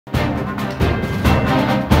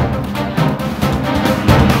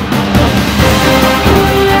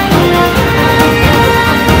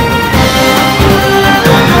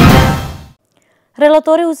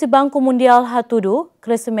Relatório do Banco Mundial hatudu,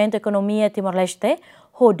 Kreximentu ekonomia Timor-Leste,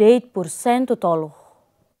 rodei porsentu tolu.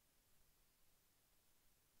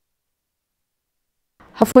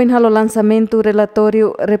 Foi no lançamento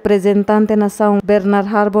relatório representante nação Bernard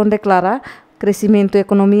Harbon declara crescimento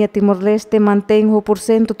economia Timor-Leste mantém o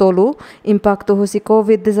porsentu tolu, impacto do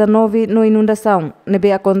COVID-19 no inundação.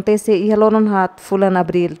 Nebe acontece e halonon hat fulan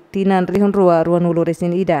abril, tinan rihon rua ruanulo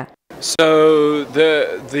resin ida. So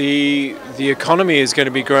the economy is going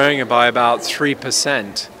to be growing by about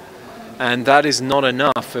 3%, and that is not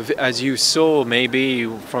enough. As you saw maybe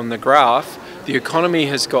from the graph, the economy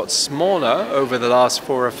has got smaller over the last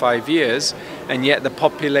 4 or 5 years, and yet the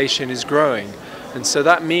population is growing. And so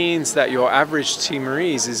that means that your average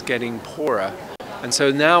Timorese is getting poorer. And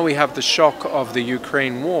so now we have the shock of the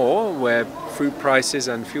Ukraine war, where food prices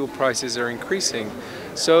and fuel prices are increasing.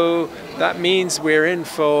 So that means we're in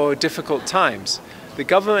for difficult times. The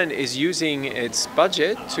government is using its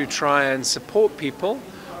budget to try and support people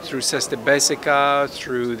through Cesta Basica,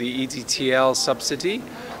 through the EDTL subsidy,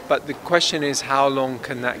 but the question is how long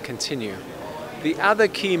can that continue? The other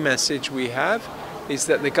key message we have is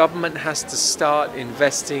that the government has to start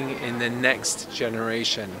investing in the next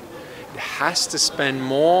generation. It has to spend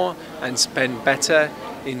more and spend better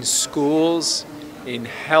in schools, in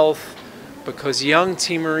health, because young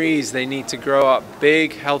Timorese, they need to grow up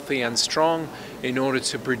big, healthy and strong in order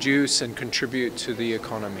to produce and contribute to the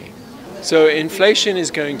economy. So inflation is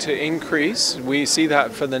going to increase. We see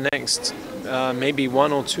that for the next maybe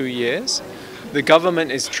 1 or 2 years. The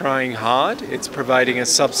government is trying hard. It's providing a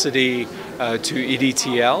subsidy to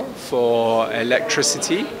EDTL for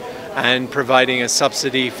electricity and providing a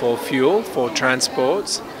subsidy for fuel, for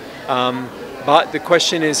transports. But the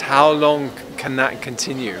question is how long can that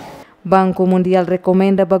continue? Banco Mundial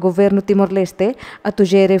recomenda ba governo Timor-Leste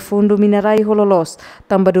atugere fundo minerai hololos,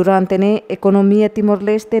 tamba durante ne economia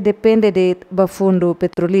Timor-Leste depende de ba fundo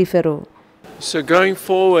petrolifero. So going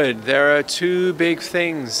forward, there are 2 big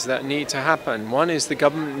things that need to happen. One is the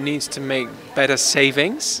government needs to make better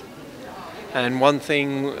savings. And one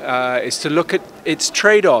thing is to look at its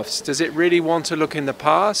trade-offs. Does it really want to look in the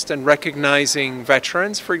past and recognizing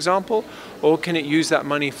veterans, for example, or can it use that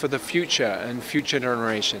money for the future and future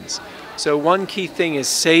generations? So one key thing is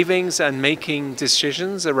savings and making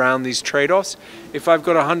decisions around these trade-offs. If I've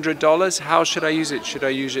got $100, how should I use it? Should I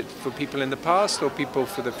use it for people in the past or people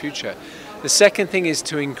for the future? The second thing is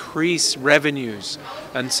to increase revenues,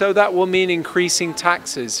 and so that will mean increasing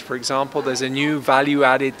taxes. For example, there's a new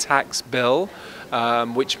value-added tax bill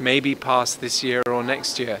which may be passed this year or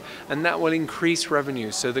next year, and that will increase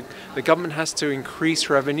revenues. So the government has to increase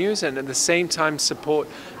revenues and at the same time support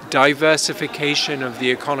diversification of the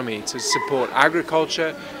economy, to support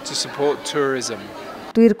agriculture, to support tourism.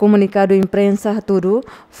 Tuir comunicado imprensa haturu,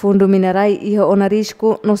 fundo minerai iha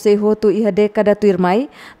onarisco no sei hotu iha década tuir mai,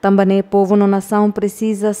 tambane povo no nação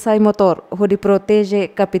precisa sai motor, hodi protege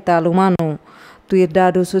capital humano. Tuir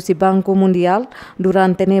dado susi Banco Mundial,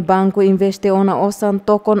 durante ne banco investe ona osan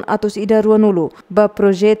tokon atus ida ruanulu, ba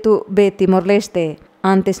projeto B Timor-Leste.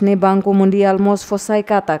 Antes ne Banco Mundial mos fosai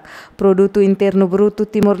katak, produto interno bruto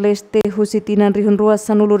Timor-Leste husitinan rihun rua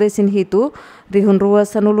sanulu resin hitu, rihun rua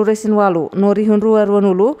sanulu resin walu, no rihun rua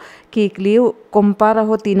ruanulu, kikliu kompara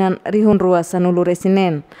hotinan rihun rua sanulu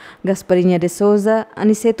resinen. Gasparinya de Souza,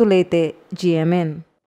 Aniceto Leite, GMN.